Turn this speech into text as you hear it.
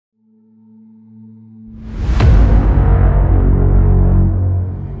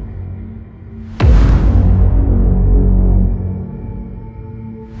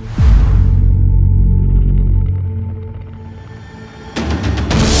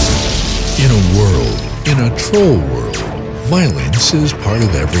a troll world, violence is part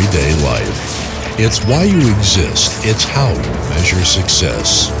of everyday life. It's why you exist. It's how you measure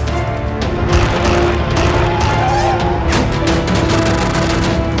success.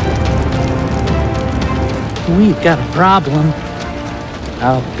 We've got a problem.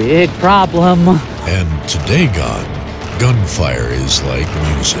 A big problem. And to Dagon, gunfire is like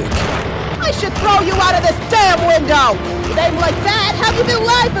music. I should throw you out of this damn window! With aim like that, how have you been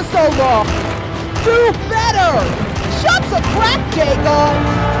alive for so long? Do better! Shut the crap, Dagon!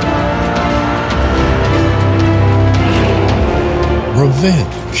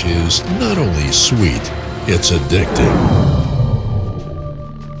 Revenge is not only sweet, it's addicting.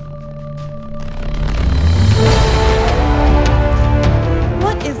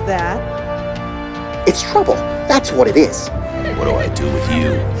 What is that? It's trouble. That's what it is. What do I do with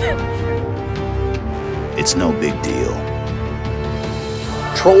you? It's no big deal.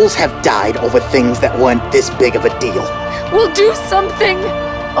 Trolls have died over things that weren't this big of a deal. We'll do something!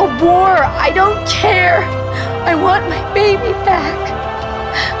 A war! I don't care! I want my baby back!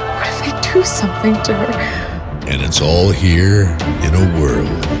 What if I do something to her? And it's all here in a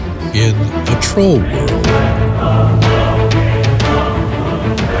world. In a troll world.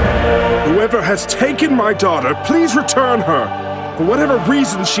 Whoever has taken my daughter, please return her. For whatever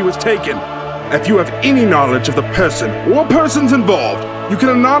reason she was taken. If you have any knowledge of the person or persons involved, you can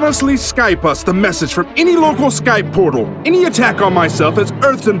anonymously Skype us the message from any local Skype portal. Any attack on myself as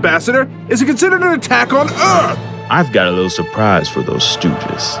Earth's ambassador is considered an attack on Earth. I've got a little surprise for those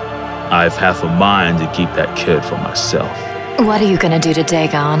stooges. I've half a mind to keep that kid for myself. What are you gonna do to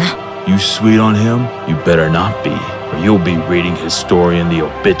Dagon? You sweet on him? You better not be, or you'll be reading his story in the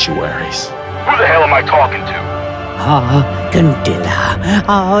obituaries. Who the hell am I talking to? Ah, Kundilla,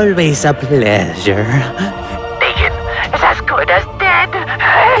 always a pleasure. Dagon is as good as dead.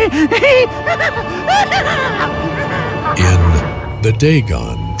 In the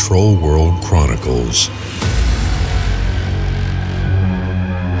Dagon Troll World Chronicles.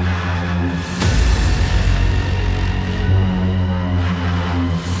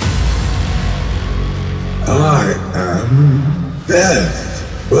 I am Death.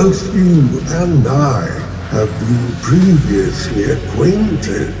 Both you and I have been previously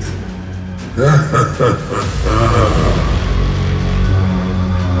acquainted.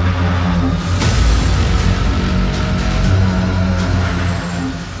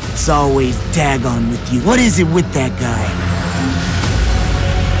 It's always Dagon with you. What is it with that guy?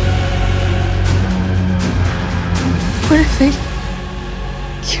 What if they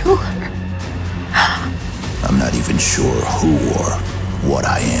kill her? I'm not even sure who or what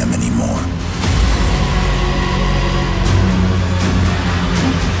I am anymore.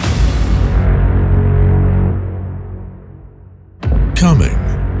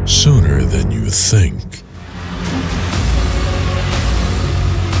 Coming sooner than you think.